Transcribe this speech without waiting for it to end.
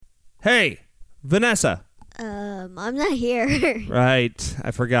Hey, Vanessa. I'm not here. Right.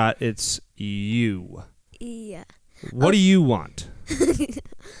 I forgot. It's you. Yeah. What do you want?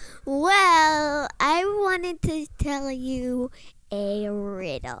 Well, I wanted to tell you a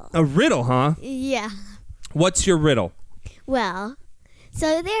riddle. A riddle, huh? Yeah. What's your riddle? Well,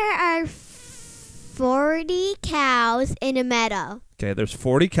 so there are 40 cows in a meadow. Okay, there's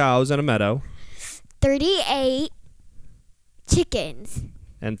 40 cows in a meadow. 38 chickens.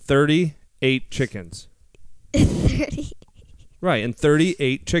 And 38 chickens. 30. Right, and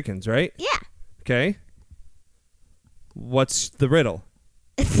 38 chickens, right? Yeah. Okay. What's the riddle?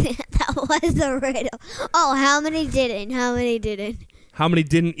 That was the riddle. Oh, how many didn't? How many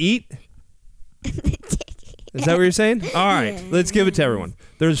didn't eat? Is that what you're saying? All right, Yeah. Let's give it to everyone.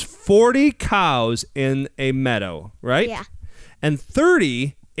 There's 40 cows in a meadow, right? Yeah. And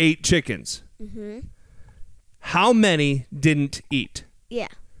 38 chickens. Mm-hmm. How many didn't eat? Yeah.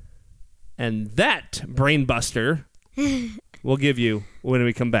 And that, brain buster, we'll give you when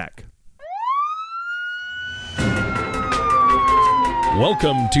we come back.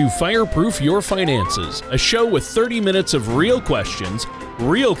 Welcome to Fireproof Your Finances, a show with 30 minutes of real questions,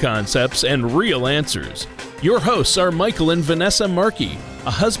 real concepts, and real answers. Your hosts are Michael and Vanessa Markey,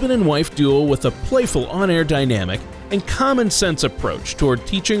 a husband and wife duo with a playful on-air dynamic and common sense approach toward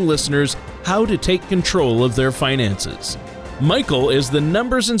teaching listeners how to take control of their finances. Michael is the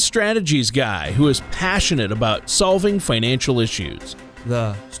numbers and strategies guy who is passionate about solving financial issues.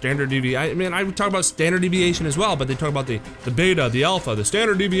 The standard deviation. I mean, I would talk about standard deviation as well, but they talk about the beta, the alpha, the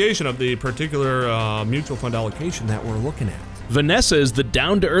standard deviation of the particular mutual fund allocation that we're looking at. Vanessa is the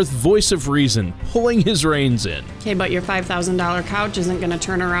down-to-earth voice of reason, pulling his reins in. Okay, but your $5,000 couch isn't going to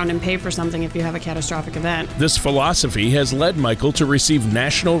turn around and pay for something if you have a catastrophic event. This philosophy has led Michael to receive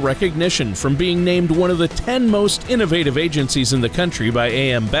national recognition from being named one of the 10 most innovative agencies in the country by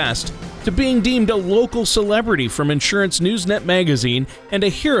AM Best, to being deemed a local celebrity from Insurance Newsnet magazine and a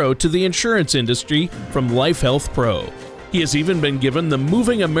hero to the insurance industry from Life Health Pro. He has even been given the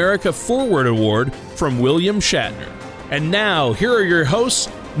Moving America Forward Award from William Shatner. And now, here are your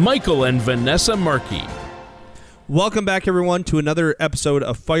hosts, Michael and Vanessa Markey. Welcome back, everyone, to another episode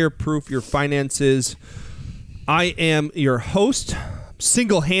of Fireproof Your Finances. I am your host,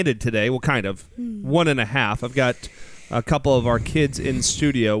 single-handed today. Well, kind of. One and a half. I've got a couple of our kids in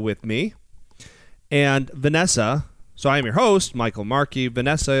studio with me. And Vanessa, so I am your host, Michael Markey.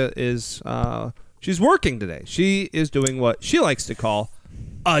 Vanessa is, she's working today. She is doing what she likes to call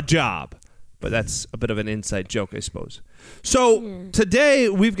a job. But that's a bit of an inside joke, I suppose. So today,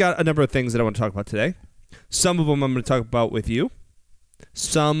 we've got a number of things that I want to talk about today. Some of them I'm going to talk about with you.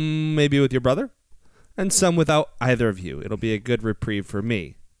 Some maybe with your brother. And some without either of you. It'll be a good reprieve for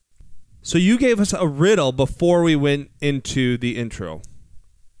me. So you gave us a riddle before we went into the intro.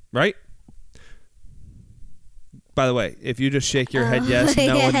 Right? By the way, if you just shake your head yes, no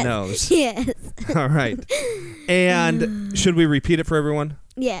yes. one knows. Yes. All right. And should we repeat it for everyone?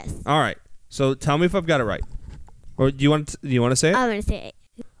 Yes. All right. So tell me if I've got it right. Or do you want to say it? I'm going to say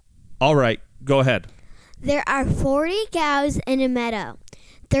it. All right. Go ahead. There are 40 cows in a meadow.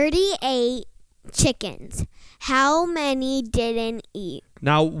 38 chickens. How many didn't eat?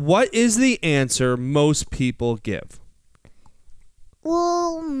 Now, what is the answer most people give?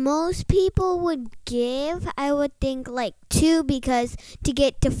 Well, most people would give, I would think, like 2, because to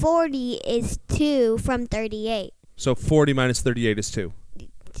get to 40 is 2 from 38. So 40 minus 38 is 2.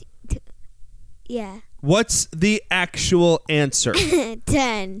 Yeah. What's the actual answer?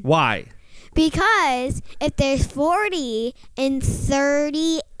 10. Why? Because if there's 40 and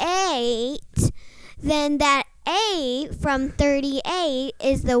 38, then that 8 from 38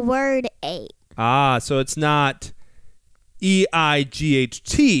 is the word 8. Ah, so it's not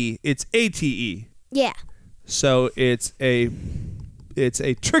EIGHT, it's ATE. Yeah. So it's a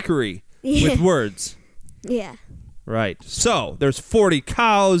trickery with words. Yeah. Right. So there's 40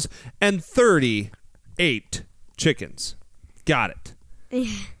 cows and 38 chickens. Got it.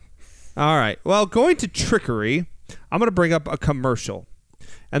 Yeah. All right. Well, going to trickery, I'm going to bring up a commercial.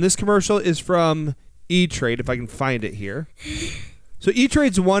 And this commercial is from E-Trade, if I can find it here. So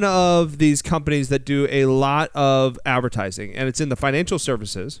E-Trade's one of these companies that do a lot of advertising, and it's in the financial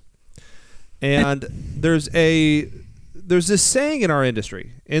services. And there's this saying in our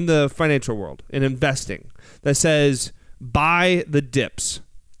industry, in the financial world, in investing, that says, buy the dips.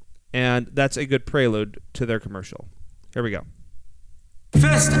 And that's a good prelude to their commercial. Here we go.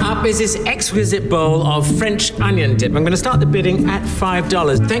 First up is this exquisite bowl of French onion dip. I'm going to start the bidding at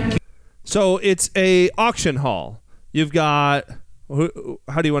 $5. Thank you. So it's a auction hall. You've got,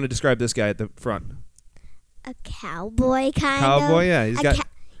 how do you want to describe this guy at the front? A cowboy, kind of. Cowboy, yeah.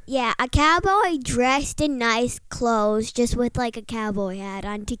 Yeah, a cowboy dressed in nice clothes, just with like a cowboy hat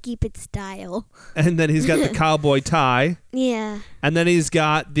on to keep it style. And then he's got the cowboy tie. Yeah. And then he's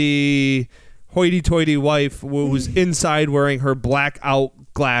got the hoity-toity wife who's inside wearing her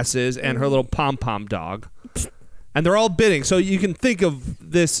blackout glasses and her little pom-pom dog. And they're all bidding. So you can think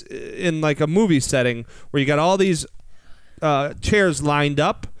of this in like a movie setting where you got all these chairs lined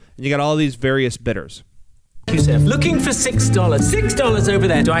up and you got all these various bidders. Yusef, looking for $6. $6 over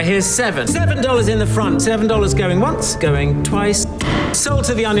there. Do I hear $7? $7 in the front. $7 going once, going twice. Sold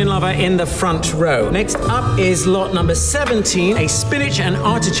to the onion lover in the front row. Next up is lot number 17, a spinach and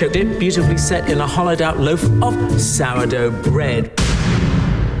artichoke dip beautifully set in a hollowed out loaf of sourdough bread.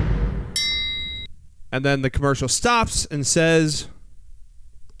 And then the commercial stops and says,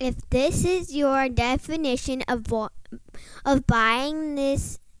 If this is your definition of buying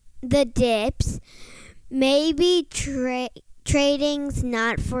the dips, maybe trading's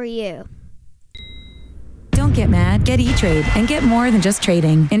not for you. Don't get mad. Get E-Trade and get more than just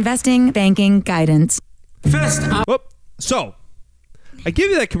trading. Investing, banking, guidance. First up. Whoop. So, I give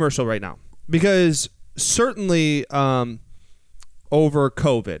you that commercial right now because certainly over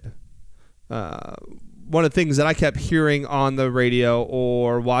COVID, one of the things that I kept hearing on the radio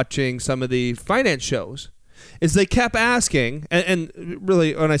or watching some of the finance shows is they kept asking, and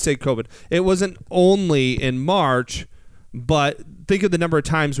really when I say COVID, it wasn't only in March, but think of the number of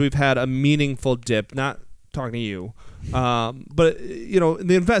times we've had a meaningful dip, not talking to you, but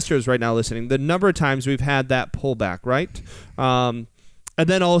the investors right now listening, the number of times we've had that pullback, right? And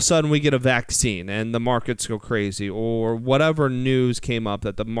then all of a sudden we get a vaccine and the markets go crazy or whatever news came up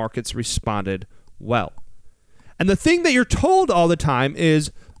that the markets responded well. And the thing that you're told all the time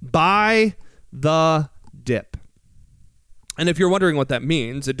is buy the dip. And if you're wondering what that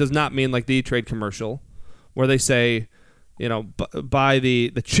means, it does not mean like the E-Trade commercial where they say, buy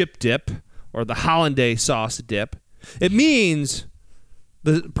the chip dip or the hollandaise sauce dip. It means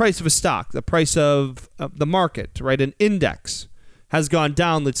the price of a stock, the price of the market, right? An index has gone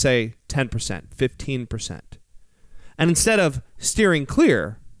down, let's say 10%, 15%. And instead of steering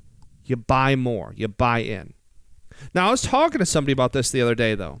clear, you buy more, you buy in. Now, I was talking to somebody about this the other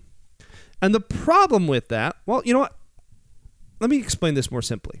day, though. And the problem with that, well, you know what? Let me explain this more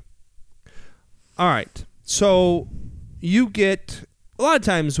simply. All right. So you get, a lot of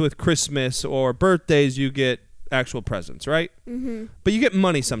times with Christmas or birthdays, you get actual presents, right? Mm-hmm. But you get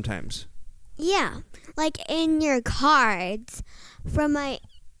money sometimes. Yeah. Like in your cards from my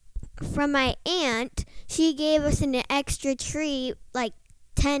aunt, she gave us an extra treat, like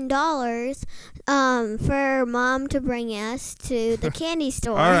 $10 for Mom to bring us to the candy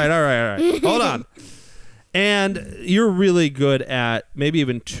store. All right. Hold on. And you're really good at, maybe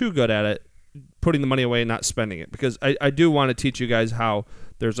even too good at it, putting the money away and not spending it. Because I do want to teach you guys how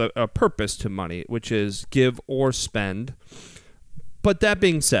there's a purpose to money, which is give or spend. But that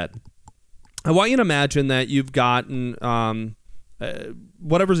being said, I want you to imagine that you've gotten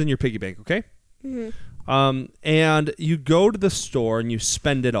whatever's in your piggy bank, okay? Mm-hmm. And you go to the store and you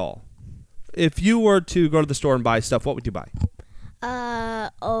spend it all. If you were to go to the store and buy stuff, what would you buy?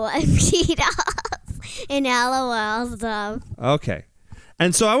 OMG dolls and LOL stuff. Okay.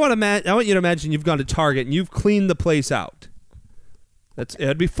 And so I want you to imagine you've gone to Target and you've cleaned the place out.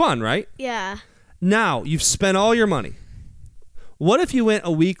 It'd be fun, right? Yeah. Now, you've spent all your money. What if you went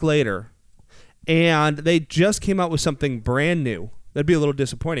a week later and they just came out with something brand new? That'd be a little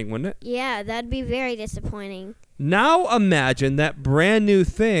disappointing, wouldn't it? Yeah, that'd be very disappointing. Now imagine that brand new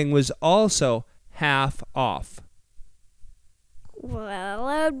thing was also half off. Well,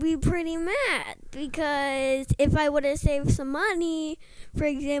 I would be pretty mad because if I would have saved some money, for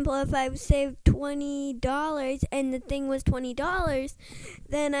example, if I saved $20 and the thing was $20,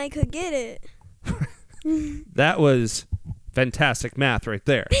 then I could get it. That was fantastic math right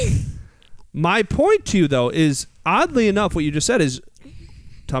there. My point to you, though, is oddly enough, what you just said is,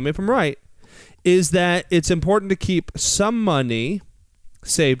 tell me if I'm right, is that it's important to keep some money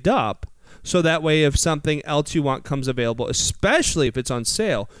saved up so that way if something else you want comes available, especially if it's on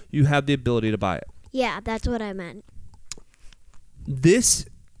sale, you have the ability to buy it. Yeah, that's what I meant. This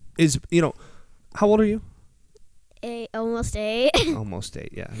is, how old are you? Almost 8. Almost 8,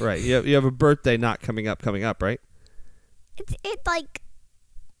 yeah, right. You have a birthday not coming up, right? It's like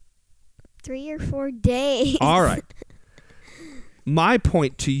 3 or 4 days. All right. My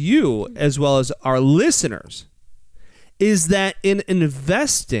point to you, as well as our listeners, is that in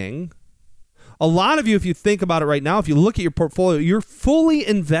investing, a lot of you, if you think about it right now, if you look at your portfolio, you're fully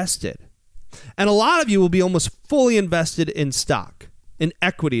invested. And a lot of you will be almost fully invested in stock, in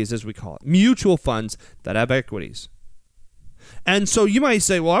equities, as we call it, mutual funds that have equities. And so you might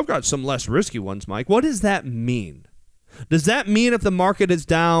say, well, I've got some less risky ones, Mike. What does that mean? Does that mean if the market is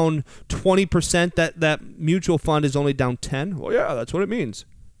down 20% that mutual fund is only down 10? Well, yeah, that's what it means.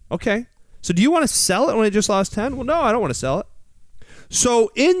 Okay. So do you want to sell it when it just lost 10? Well, no, I don't want to sell it.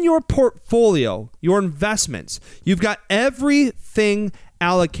 So in your portfolio, your investments, you've got everything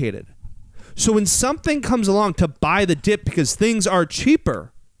allocated. So when something comes along to buy the dip because things are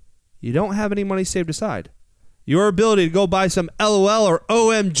cheaper, you don't have any money saved aside. Your ability to go buy some LOL or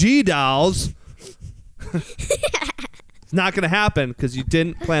OMG dolls it's not going to happen because you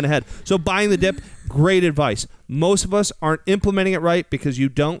didn't plan ahead. So buying the dip, great advice. Most of us aren't implementing it right because you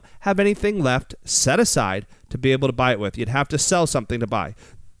don't have anything left set aside to be able to buy it with. You'd have to sell something to buy.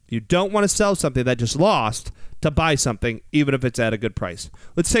 You don't want to sell something that just lost to buy something, even if it's at a good price.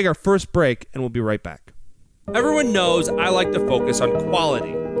 Let's take our first break, and we'll be right back. Everyone knows I like to focus on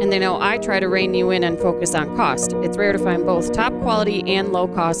quality. And they know I try to rein you in and focus on cost. It's rare to find both top quality and low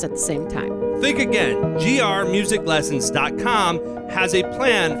cost at the same time. Think again. grmusiclessons.com has a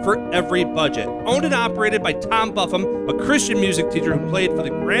plan for every budget. Owned and operated by Tom Buffum, a Christian music teacher who played for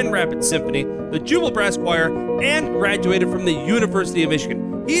the Grand Rapids Symphony, the Jubal Brass Choir, and graduated from the University of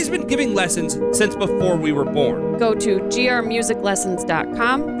Michigan. He's been giving lessons since before we were born. Go to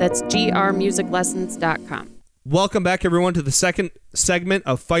grmusiclessons.com. That's grmusiclessons.com. Welcome back, everyone, to the second segment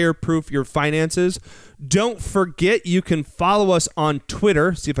of Fireproof Your Finances. Don't forget, you can follow us on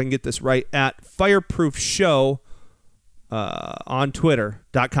Twitter. See if I can get this right, at Fireproof Show on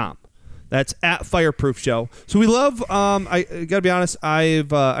Twitter.com. That's at Fireproof Show. So we love, I got to be honest, I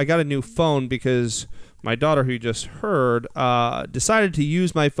got a new phone because my daughter, who you just heard, decided to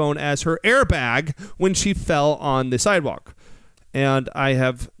use my phone as her airbag when she fell on the sidewalk. And I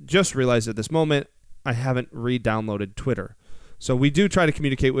have just realized at this moment, I haven't re-downloaded Twitter. So we do try to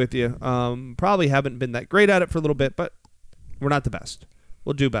communicate with you. Probably haven't been that great at it for a little bit, but we're not the best.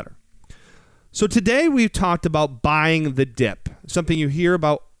 We'll do better. So today we've talked about buying the dip, something you hear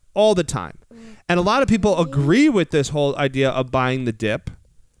about all the time. And a lot of people agree with this whole idea of buying the dip,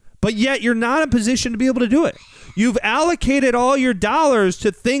 but yet you're not in a position to be able to do it. You've allocated all your dollars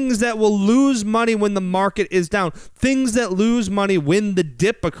to things that will lose money when the market is down, things that lose money when the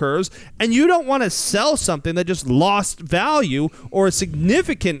dip occurs, and you don't want to sell something that just lost value or a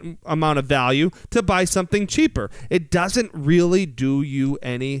significant amount of value to buy something cheaper. It doesn't really do you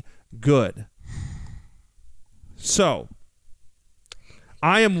any good. So,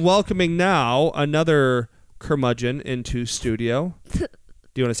 I am welcoming now another curmudgeon into studio. Do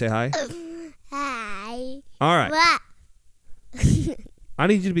you want to say hi? Hi. All right. What? I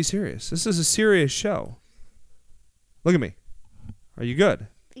need you to be serious. This is a serious show. Look at me. Are you good?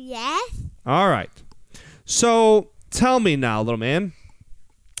 Yes. All right. So tell me now, little man,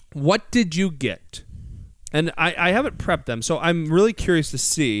 what did you get? And I haven't prepped them, so I'm really curious to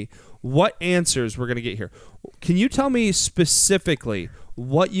see what answers we're going to get here. Can you tell me specifically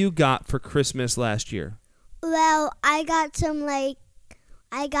what you got for Christmas last year? Well, I got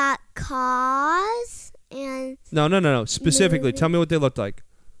I got cars and No. Specifically, movie. tell me what they looked like.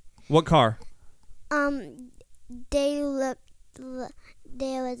 What car? They looked.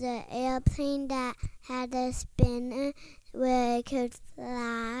 There was an airplane that had a spinner where it could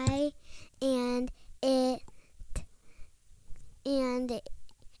fly, and it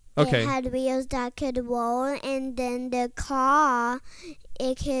Okay. it had wheels that could roll, and then the car,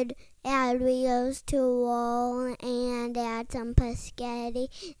 it could add wheels to roll, and add some spaghetti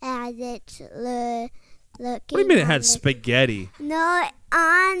as it's looking. What do you mean it had spaghetti? No,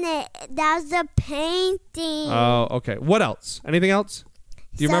 on it. That was the painting. Oh, okay. What else? Anything else?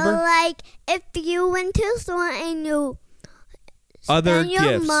 Do you remember? Like, if you went to a store and you Other spend your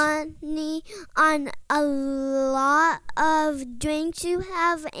gifts. money on a lot of drinks you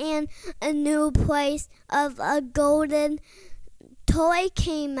have and a new price of a golden toy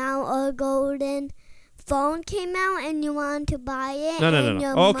came out, or a golden phone came out, and you wanted to buy it. No.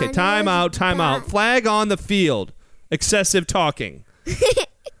 your Okay, money time was out. gone. Flag on the field. Excessive talking.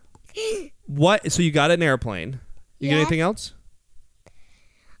 What? So you got an airplane. You get Yeah. anything else?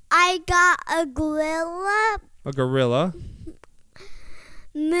 I got a gorilla A gorilla.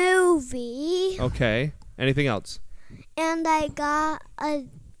 movie, Okay. Anything else? and I got a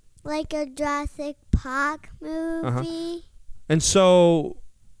Jurassic Park movie. And so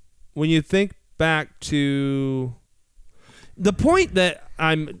when you think back to the point that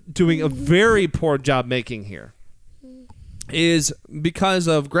I'm doing a very poor job making here is because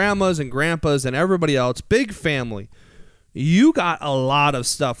of grandmas and grandpas and everybody else, big family, you got a lot of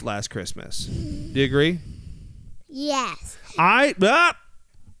stuff last Christmas. Do you agree? Yes.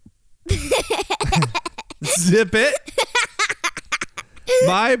 Zip it.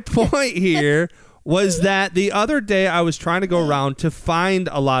 My point here was that the other day I was trying to go around to find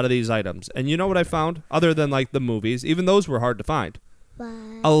a lot of these items. And you know what I found? Other than like the movies, even those were hard to find.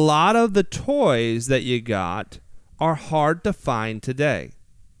 Wow. A lot of the toys that you got are hard to find today.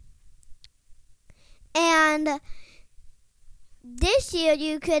 And this year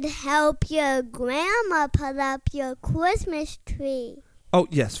you could help your grandma put up your Christmas tree. Oh,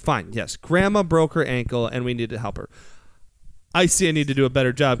 yes, fine. Yes. Grandma broke her ankle and we need to help her. I see I need to do a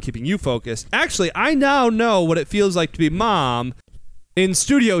better job keeping you focused. Actually, I now know what it feels like to be mom in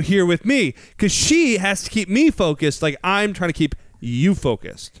studio here with me because she has to keep me focused like I'm trying to keep you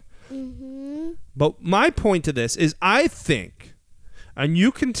focused. Mm-hmm. But my point to this is I think, and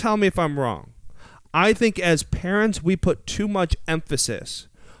you can tell me if I'm wrong, I think as parents we put too much emphasis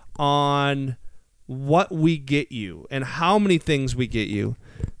on what we get you and how many things we get you.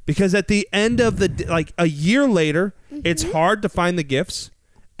 Because at the end of like a year later, it's hard to find the gifts,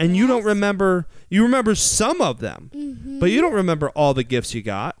 and you don't remember. You remember some of them, but you don't remember all the gifts you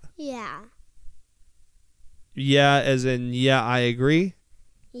got. Yeah. Yeah, as in yeah, I agree.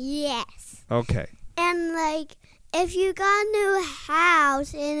 Yes. Okay. And like, if you got a new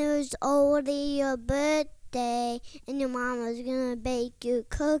house and it was already your birthday, and your mom was gonna bake you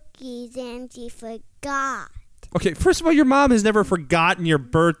cookies and she forgot. Okay, first of all, your mom has never forgotten your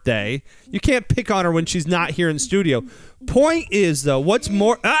birthday. You can't pick on her when she's not here in studio. Point is, though, what's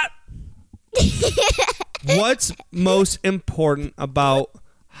most important about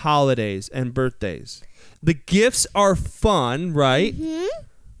holidays and birthdays? The gifts are fun, right? Mm-hmm.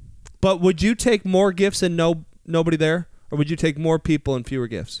 But would you take more gifts and nobody there? Or would you take more people and fewer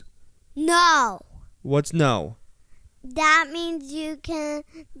gifts? No. What's no? That means you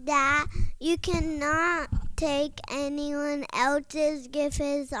cannot take anyone else's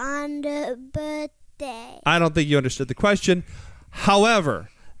gifts on the birthday. I don't think you understood the question. However,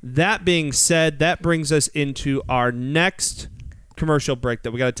 that being said, that brings us into our next commercial break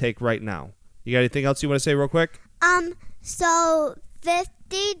that we got to take right now. You got anything else you want to say real quick? So 50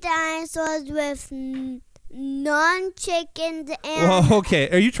 dinosaurs with non-chickens and... Well,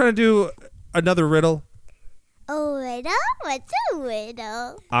 okay. Are you trying to do another riddle? A riddle? What's a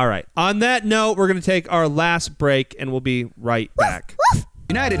riddle? All right. On that note, we're going to take our last break, and we'll be right back. Woof.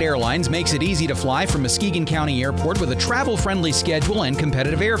 United Airlines makes it easy to fly from Muskegon County Airport with a travel-friendly schedule and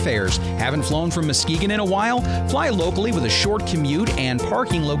competitive airfares. Haven't flown from Muskegon in a while? Fly locally with a short commute and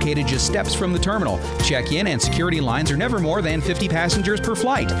parking located just steps from the terminal. Check-in and security lines are never more than 50 passengers per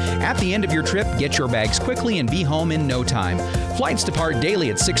flight. At the end of your trip, get your bags quickly and be home in no time. Flights depart daily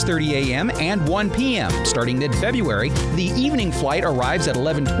at 6:30 a.m. and 1 p.m. Starting mid-February, the evening flight arrives at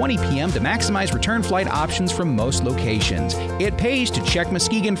 11:20 p.m. to maximize return flight options from most locations. It pays to check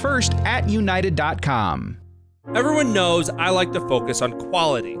Muskegon first at United.com. Everyone knows I like to focus on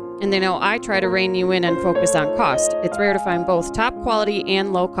quality. And they know I try to rein you in and focus on cost. It's rare to find both top quality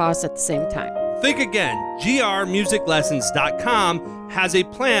and low cost at the same time. Think again. grmusiclessons.com has a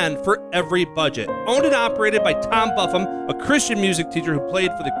plan for every budget. Owned and operated by Tom Buffum, a Christian music teacher who played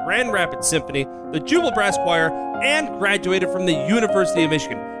for the Grand Rapids Symphony, the Jubal Brass Choir, and graduated from the University of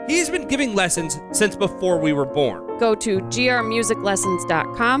Michigan. He's been giving lessons since before we were born. Go to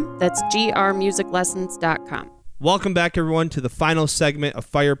grmusiclessons.com. That's grmusiclessons.com. Welcome back, everyone, to the final segment of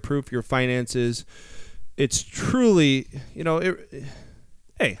Fireproof Your Finances. It's truly,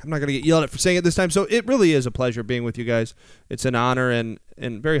 hey, I'm not going to get yelled at for saying it this time, so it really is a pleasure being with you guys. It's an honor and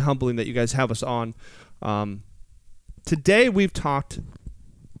very humbling that you guys have us on. Today, we've talked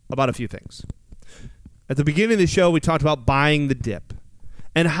about a few things. At the beginning of the show, we talked about buying the dip.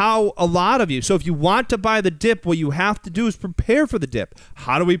 And how a lot of you, so if you want to buy the dip, what you have to do is prepare for the dip.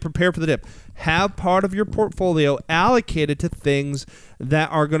 How do we prepare for the dip? Have part of your portfolio allocated to things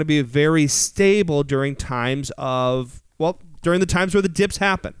that are going to be very stable during times of, during the times where the dips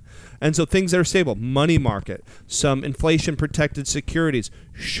happen. And so things that are stable, money market, some inflation-protected securities,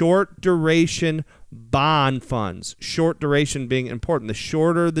 short-duration bond funds, short duration being important. The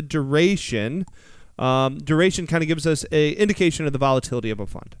shorter the duration... duration kind of gives us an indication of the volatility of a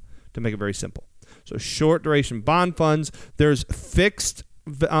fund, to make it very simple. So short duration bond funds. There's fixed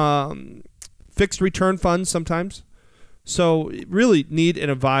return funds sometimes. So you really need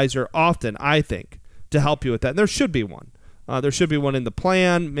an advisor often, I think, to help you with that. And there should be one. There should be one in the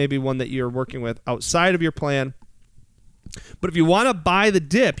plan, maybe one that you're working with outside of your plan. But if you want to buy the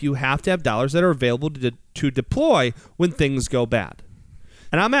dip, you have to have dollars that are available to deploy when things go bad.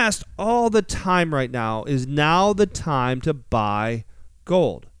 And I'm asked all the time right now, is now the time to buy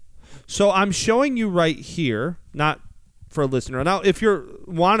gold? So I'm showing you right here, not for a listener. Now, if you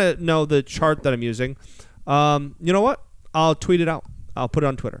want to know the chart that I'm using, you know what? I'll tweet it out. I'll put it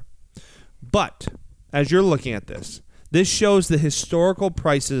on Twitter. But as you're looking at this shows the historical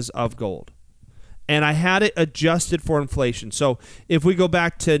prices of gold. And I had it adjusted for inflation. So if we go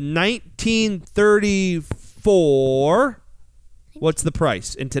back to 1934, what's the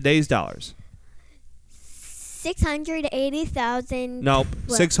price in today's dollars? 680,000. Nope,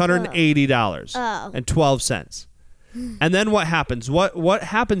 $680 and 12 cents. And then what happens? What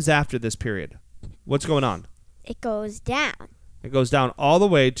happens after this period? What's going on? It goes down. It goes down all the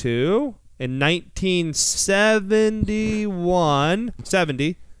way to, in 1970,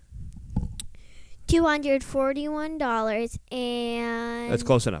 $241 and that's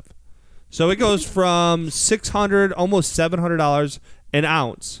close enough. So it goes from $600, almost $700 an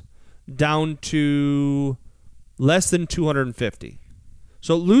ounce down to less than $250.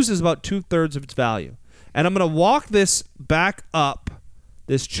 So it loses about 2/3 of its value. And I'm going to walk this back up,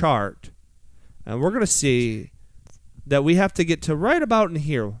 this chart, and we're going to see that we have to get to right about in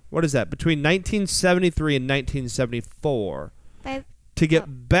here. What is that? Between 1973 and 1974 to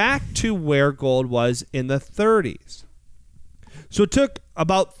get back to where gold was in the 30s. So it took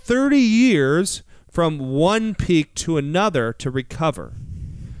about 30 years from one peak to another to recover.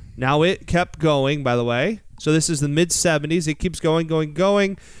 Now it kept going, by the way. So this is the mid-70s. It keeps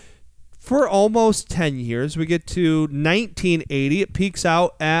going for almost 10 years. We get to 1980. It peaks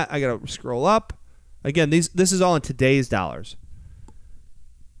out at, I got to scroll up. Again, this is all in today's dollars.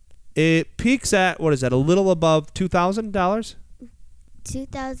 It peaks at, what is that, a little above $2,000?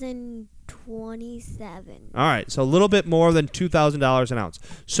 2027. All right, so a little bit more than $2,000 an ounce.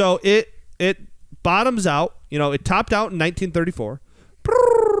 So it bottoms out. You know, it topped out in 1934.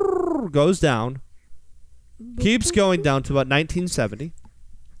 Goes down. Keeps going down to about 1970.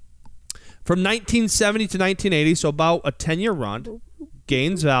 From 1970 to 1980, so about a 10-year run.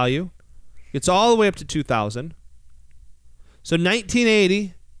 Gains value. Gets all the way up to 2000. So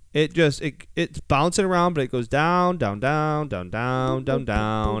 1980, it's bouncing around, but it goes down,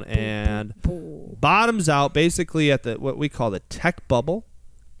 and bottoms out basically at what we call the tech bubble.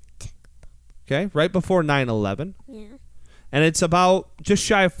 Okay, right before 9/11. Yeah. And it's about just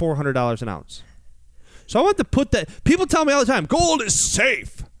shy of $400 an ounce. So I want to put that. People tell me all the time, gold is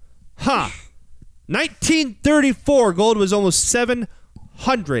safe. 1934, gold was almost $700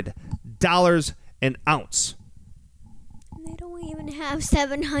 an ounce. They don't even have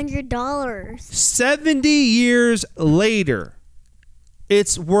 $700. 70 years later,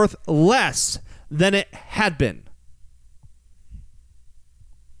 it's worth less than it had been.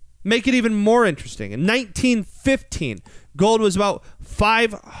 Make it even more interesting. In 1915, gold was about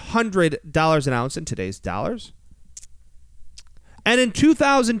 $500 an ounce in today's dollars. And in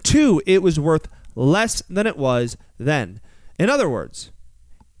 2002, it was worth less than it was then. In other words,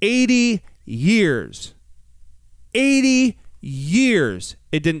 80 years. 80 years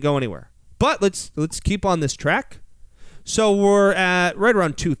it didn't go anywhere. But let's keep on this track. So we're at right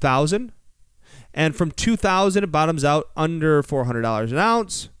around 2000. And from 2000, it bottoms out under $400 an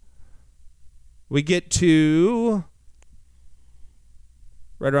ounce. We get to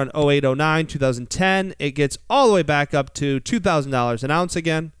right around 08, 09, 2010. It gets all the way back up to $2,000 an ounce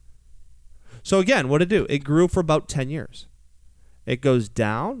again. So again, what did it do? It grew for about 10 years. It goes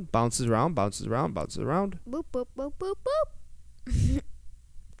down, bounces around. Boop, boop, boop, boop, boop.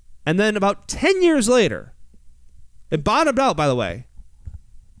 And then about 10 years later, it bottomed out, by the way,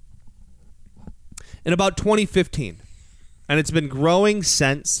 in about 2015. And it's been growing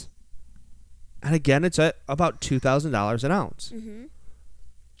since. And again, it's at about $2,000 an ounce. Mm-hmm.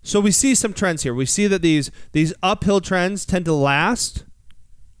 So we see some trends here. We see that these uphill trends tend to last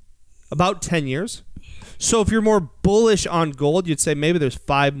about 10 years. So if you're more bullish on gold, you'd say maybe there's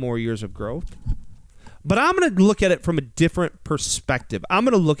 5 more years of growth. But I'm going to look at it from a different perspective. I'm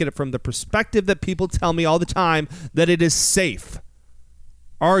going to look at it from the perspective that people tell me all the time that it is safe.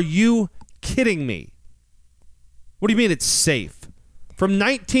 Are you kidding me? What do you mean it's safe? From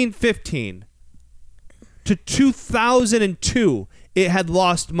 1915 to 2002, it had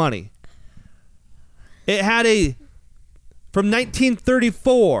lost money. It had from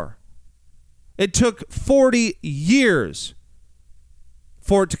 1934, it took 40 years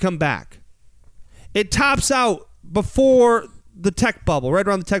for it to come back. It tops out before the tech bubble, right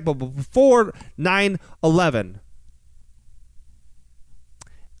around the tech bubble, before 9/11.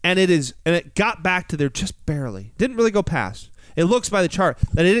 And it got back to there just barely. Didn't really go past. It looks by the chart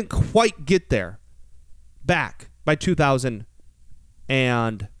that it didn't quite get there back by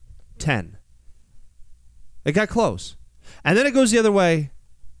 2010. It got close. And then it goes the other way,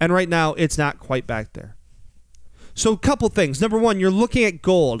 and right now it's not quite back there. So a couple things. Number one, you're looking at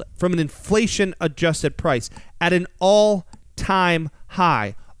gold from an inflation-adjusted price at an all-time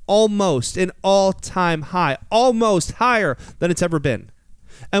high. Almost an all-time high. Almost higher than it's ever been.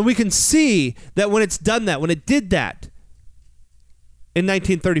 And we can see that when it's done that, when it did that in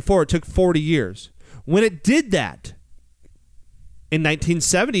 1934, it took 40 years. When it did that in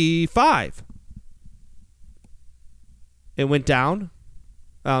 1975, it went down.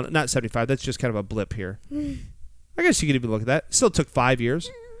 Not 75. That's just kind of a blip here. I guess you could even look at that. It still took 5 years.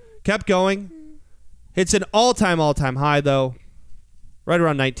 Kept going. Hits an all-time high, though, right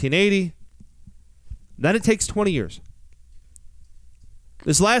around 1980. Then it takes 20 years.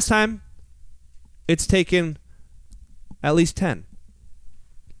 This last time, it's taken at least 10.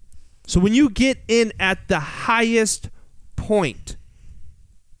 So when you get in at the highest point,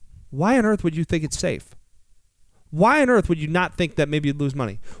 why on earth would you think it's safe? Why on earth would you not think that maybe you'd lose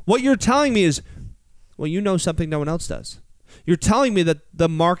money? What you're telling me is, well, you know something no one else does. You're telling me that the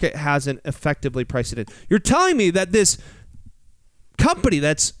market hasn't effectively priced it in. You're telling me that this company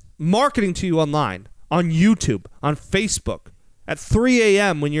that's marketing to you online, on YouTube, on Facebook, at 3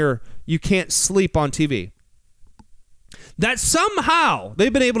 a.m. when you can't sleep on TV, that somehow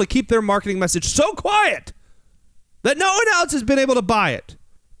they've been able to keep their marketing message so quiet that no one else has been able to buy it,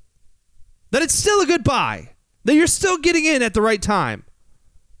 that it's still a good buy, that you're still getting in at the right time.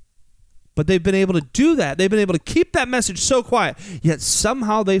 But they've been able to do that. They've been able to keep that message so quiet, yet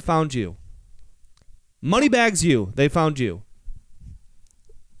somehow they found you. Moneybags you, they found you.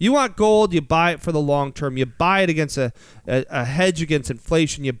 You want gold, you buy it for the long term. You buy it against a hedge against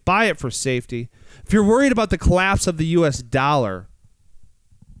inflation. You buy it for safety. If you're worried about the collapse of the U.S. dollar,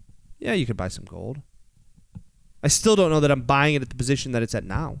 yeah, you could buy some gold. I still don't know that I'm buying it at the position that it's at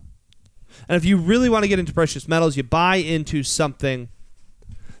now. And if you really want to get into precious metals, you buy into something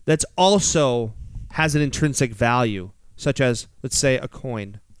that's also has an intrinsic value, such as, let's say, a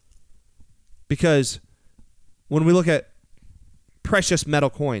coin. Because when we look at precious metal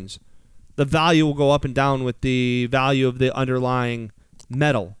coins, the value will go up and down with the value of the underlying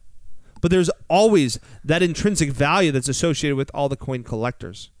metal. But there's always that intrinsic value that's associated with all the coin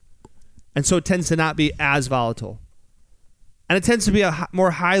collectors. And so it tends to not be as volatile. And it tends to be a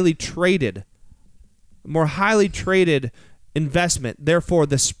more highly traded investment. Therefore,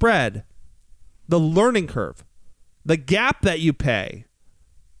 the spread, the learning curve, the gap that you pay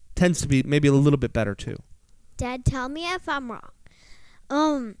tends to be maybe a little bit better too. Dad, tell me if I'm wrong.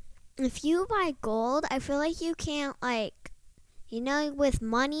 If you buy gold, I feel like you can't, with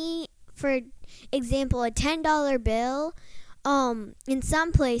money, for example, a $10 bill, in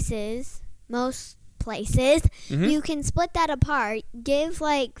some places, most places, you can split that apart, give,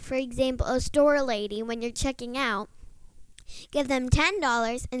 for example, a store lady, when you're checking out, give them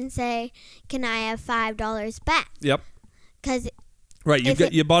 $10 and say, can I have $5 back? Yep.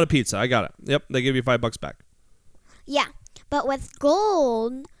 Right, you bought a pizza. I got it. Yep, they give you $5 back. Yeah, but with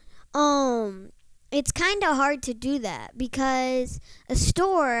gold, it's kind of hard to do that because a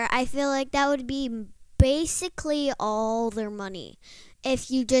store, I feel like that would be basically all their money.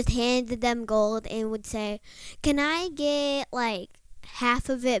 If you just handed them gold and would say, can I get half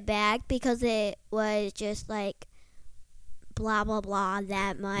of it back because it was just blah, blah, blah,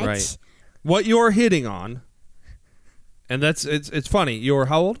 that much. Right. What you're hitting on, and it's funny, you're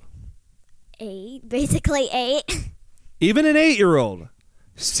how old? 8, basically 8. Even an 8-year-old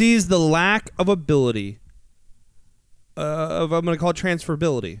sees the lack of ability of, I'm going to call it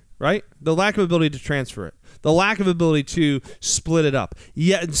transferability, right? The lack of ability to transfer it. The lack of ability to split it up.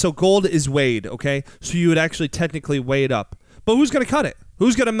 Yeah, and so gold is weighed, okay? So you would actually technically weigh it up. But who's going to cut it?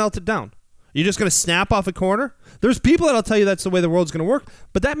 Who's going to melt it down? You're just going to snap off a corner? There's people that'll tell you that's the way the world's going to work,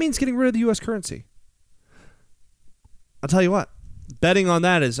 but that means getting rid of the U.S. currency. I'll tell you what, betting on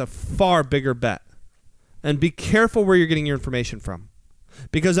that is a far bigger bet. And be careful where you're getting your information from.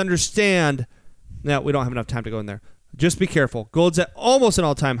 Because understand, now we don't have enough time to go in there. Just be careful. Gold's at almost an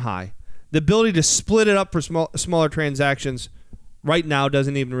all-time high. The ability to split it up for smaller transactions right now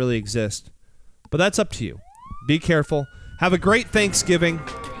doesn't even really exist. But that's up to you. Be careful. Have a great Thanksgiving.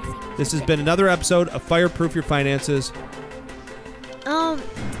 This has been another episode of Fireproof Your Finances.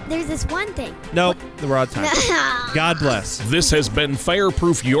 There's this one thing. Nope, we're out of time. God bless. This has been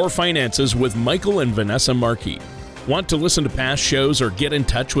Fireproof Your Finances with Michael and Vanessa Markey. Want to listen to past shows or get in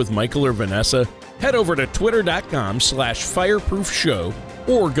touch with Michael or Vanessa? Head over to twitter.com/fireproofshow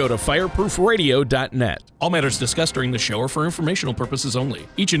or go to fireproofradio.net. All matters discussed during the show are for informational purposes only.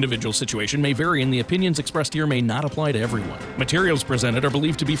 Each individual situation may vary, and the opinions expressed here may not apply to everyone. Materials presented are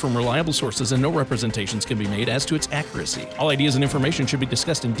believed to be from reliable sources, and no representations can be made as to its accuracy. All ideas and information should be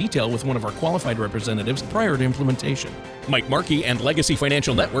discussed in detail with one of our qualified representatives prior to implementation. Mike Markey and Legacy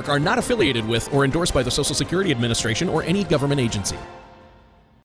Financial Network are not affiliated with or endorsed by the Social Security Administration or any government agency.